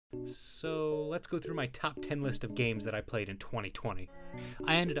So let's go through my top 10 list of games that I played in 2020.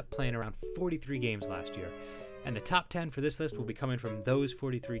 I ended up playing around 43 games last year, and the top 10 for this list will be coming from those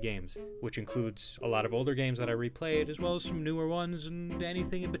 43 games, which includes a lot of older games that I replayed, as well as some newer ones and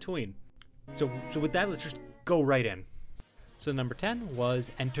anything in between. So with that, let's just go right in. So number 10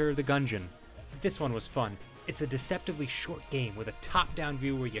 was Enter the Gungeon. This one was fun. It's a deceptively short game with a top-down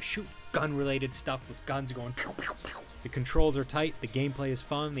view where you shoot gun-related stuff with guns going pew pew pew. The controls are tight, the gameplay is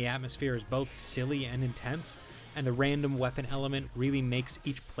fun, the atmosphere is both silly and intense, and the random weapon element really makes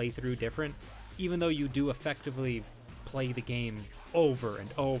each playthrough different, even though you do effectively play the game over and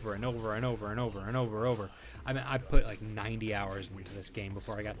over and over and over and over and over. I mean, I put like 90 hours into this game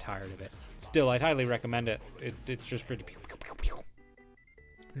before I got tired of it. Still, I'd highly recommend it. It's just for the pew pew pew pew.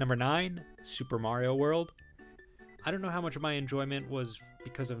 Number 9, Super Mario World. I don't know how much of my enjoyment was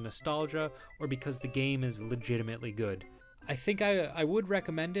because of nostalgia or because the game is legitimately good. I think I would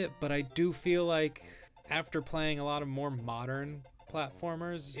recommend it, but I do feel like after playing a lot of more modern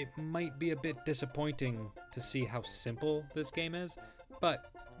platformers, it might be a bit disappointing to see how simple this game is,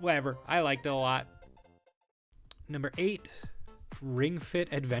 but whatever, I liked it a lot. Number 8, Ring Fit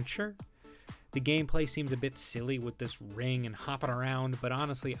Adventure. The gameplay seems a bit silly with this ring and hopping around, but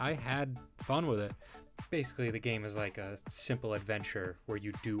honestly, I had fun with it. Basically, the game is like a simple adventure where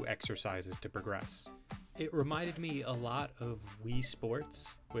you do exercises to progress. It reminded me a lot of Wii Sports,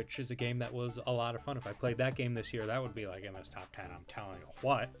 which is a game that was a lot of fun. If I played that game this year, that would be like in this top 10, I'm telling you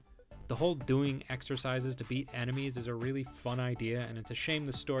what. The whole doing exercises to beat enemies is a really fun idea, and it's a shame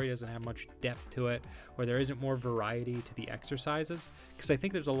the story doesn't have much depth to it, or there isn't more variety to the exercises, because I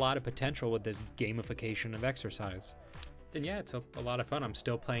think there's a lot of potential with this gamification of exercise. And yeah, it's a lot of fun. I'm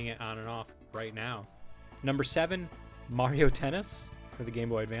still playing it on and off right now. Number 7, Mario Tennis for the Game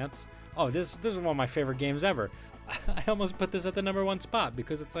Boy Advance. Oh, this is one of my favorite games ever. I almost put this at the number 1 spot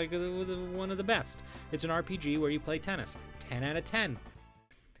because it's like one of the best. It's an RPG where you play tennis. 10 out of 10.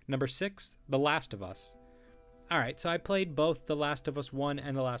 Number 6, The Last of Us. Alright, so I played both The Last of Us 1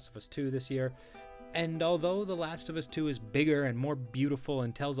 and The Last of Us 2 this year, and although The Last of Us 2 is bigger and more beautiful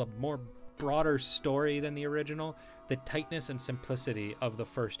and tells a more broader story than the original, the tightness and simplicity of the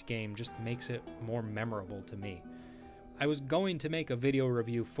first game just makes it more memorable to me. I was going to make a video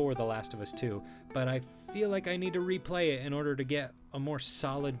review for The Last of Us 2, but I feel like I need to replay it in order to get a more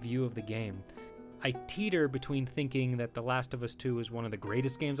solid view of the game. I teeter between thinking that The Last of Us 2 is one of the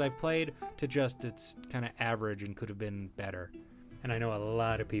greatest games I've played to just it's kind of average and could have been better. And I know a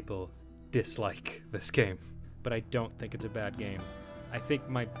lot of people dislike this game, but I don't think it's a bad game. I think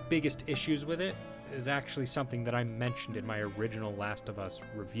my biggest issues with it is actually something that I mentioned in my original Last of Us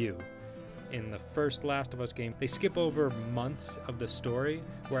review. In the first Last of Us game, they skip over months of the story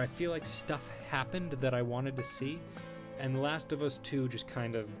where I feel like stuff happened that I wanted to see, and The Last of Us 2 just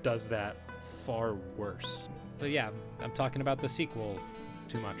kind of does that far worse. But yeah, I'm talking about the sequel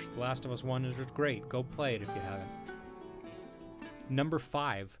too much. The Last of Us 1 is just great. Go play it if you haven't. Number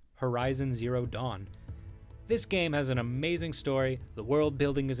 5, Horizon Zero Dawn. This game has an amazing story, the world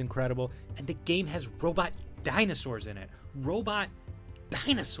building is incredible, and the game has robot dinosaurs in it. Robot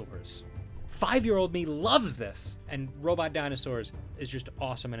dinosaurs! 5-year-old me loves this, and robot dinosaurs is just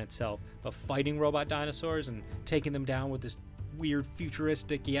awesome in itself. But fighting robot dinosaurs and taking them down with this weird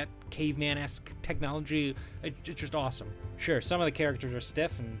futuristic yet caveman-esque technology, it's just awesome. Sure, some of the characters are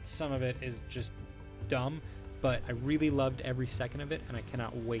stiff and some of it is just dumb, but I really loved every second of it, and I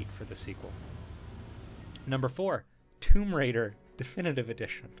cannot wait for the sequel. Number 4, Tomb Raider Definitive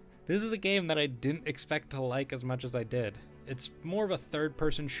Edition. This is a game that I didn't expect to like as much as I did. It's more of a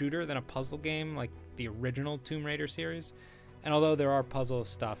third-person shooter than a puzzle game like the original Tomb Raider series, and although there are puzzle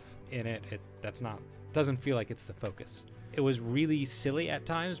stuff in it, doesn't feel like it's the focus. It was really silly at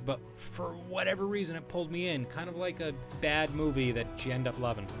times, but for whatever reason it pulled me in, kind of like a bad movie that you end up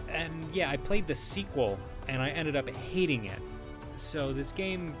loving. And yeah, I played the sequel, and I ended up hating it. So this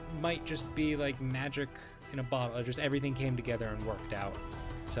game might just be like magic in a bottle. Just everything came together and worked out.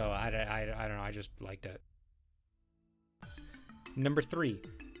 So I don't know, I just liked it. Number 3,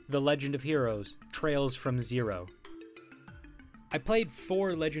 The Legend of Heroes, Trails from Zero. I played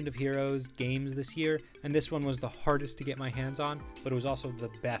 4 Legend of Heroes games this year, and this one was the hardest to get my hands on, but it was also the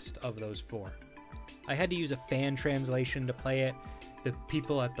best of those 4. I had to use a fan translation to play it. The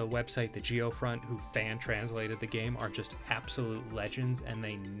people at the website, the Geofront, who fan translated the game are just absolute legends, and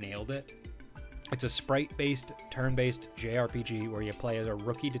they nailed it. It's a sprite-based, turn-based JRPG where you play as a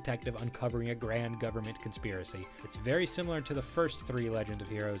rookie detective uncovering a grand government conspiracy. It's very similar to the first 3 Legend of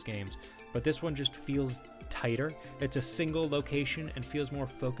Heroes games, but this one just feels tighter. It's a single location and feels more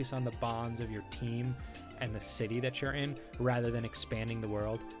focused on the bonds of your team, and the city that you're in rather than expanding the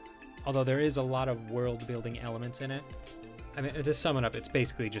world. Although there is a lot of world building elements in it. I mean, to sum it up, it's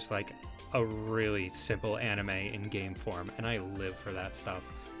basically just like a really simple anime in game form, and I live for that stuff.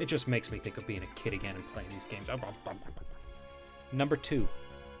 It just makes me think of being a kid again and playing these games. Number 2,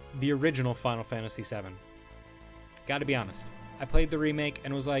 the original Final Fantasy VII. Gotta be honest, I played the remake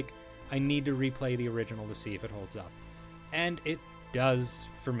and was like, I need to replay the original to see if it holds up. And it does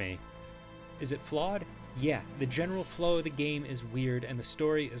for me. Is it flawed? Yeah, the general flow of the game is weird and the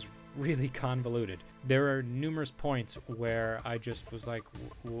story is really convoluted. There are numerous points where I just was like,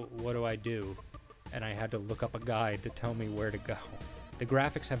 what do I do? And I had to look up a guide to tell me where to go. The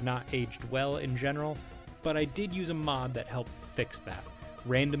graphics have not aged well in general, but I did use a mod that helped fix that.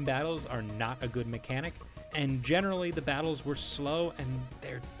 Random battles are not a good mechanic, and generally the battles were slow and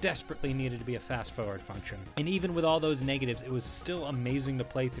there desperately needed to be a fast forward function. And even with all those negatives, it was still amazing to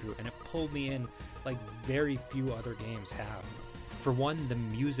play through and it pulled me in like very few other games have. For one, the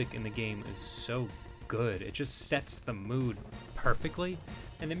music in the game is so good. It just sets the mood perfectly.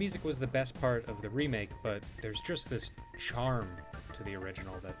 And the music was the best part of the remake, but there's just this charm to the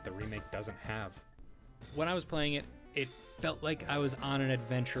original that the remake doesn't have. When I was playing it, it felt like I was on an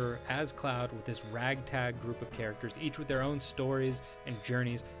adventure as Cloud with this ragtag group of characters, each with their own stories and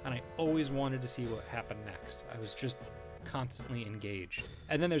journeys, and I always wanted to see what happened next. I was just constantly engaged.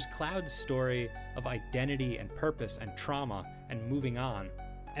 And then there's Cloud's story of identity and purpose and trauma and moving on.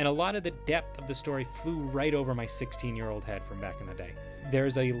 And a lot of the depth of the story flew right over my 16-year-old head from back in the day.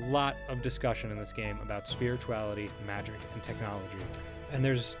 There's a lot of discussion in this game about spirituality, magic, and technology. And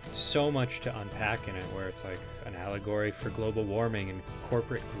there's so much to unpack in it, where it's like an allegory for global warming and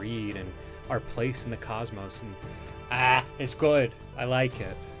corporate greed and our place in the cosmos. And it's good. I like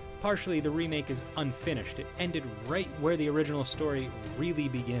it. Partially, the remake is unfinished. It ended right where the original story really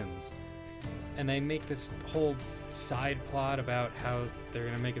begins. And they make this whole side plot about how they're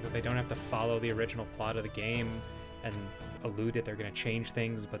going to make it that they don't have to follow the original plot of the game, and allude that they're going to change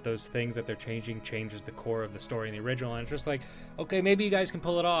things, but those things that they're changing changes the core of the story in the original. And it's just like, okay, maybe you guys can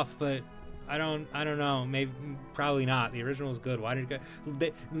pull it off, but I don't know. Maybe, probably not. The original is good. Why did you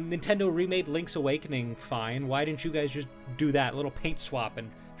guys... Nintendo remade Link's Awakening fine. Why didn't you guys just do that little paint swap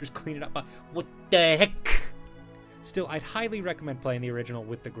and just clean it up? What the heck? Still, I'd highly recommend playing the original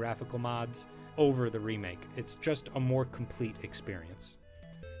with the graphical mods over the remake. It's just a more complete experience.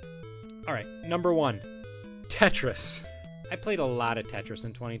 Alright, number 1, Tetris. I played a lot of Tetris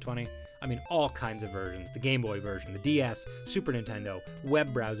in 2020. I mean, all kinds of versions. The Game Boy version, the DS, Super Nintendo,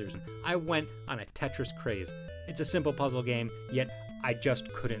 web browsers. And I went on a Tetris craze. It's a simple puzzle game, yet I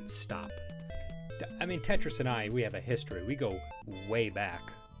just couldn't stop. I mean, Tetris and I, we have a history. We go way back.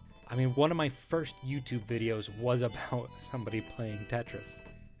 I mean, one of my first YouTube videos was about somebody playing Tetris.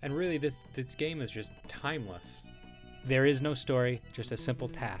 And really, this game is just timeless. There is no story, just a simple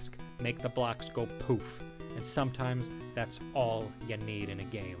task. Make the blocks go poof. And sometimes that's all you need in a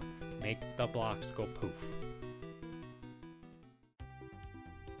game. Make the blocks go poof.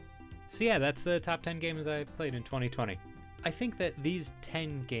 So yeah, that's the top 10 games I played in 2020. I think that these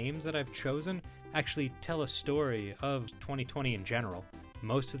 10 games that I've chosen actually tell a story of 2020 in general.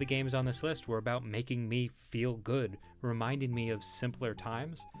 Most of the games on this list were about making me feel good, reminding me of simpler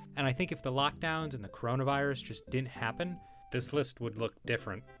times. And I think if the lockdowns and the coronavirus just didn't happen, this list would look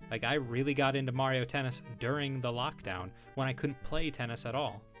different. Like, I really got into Mario Tennis during the lockdown when I couldn't play tennis at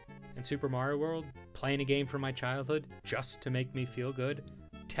all. In Super Mario World, playing a game from my childhood just to make me feel good.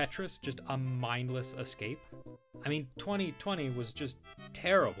 Tetris, just a mindless escape. I mean, 2020 was just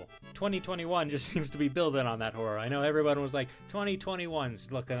terrible. 2021 just seems to be building on that horror. I know everyone was like,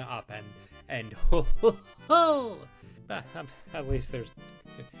 2021's looking up and ho ho ho! At least there's...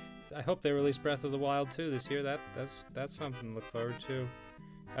 I hope they release Breath of the Wild 2 this year. That's something to look forward to.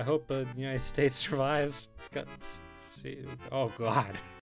 I hope the United States survives. Oh God.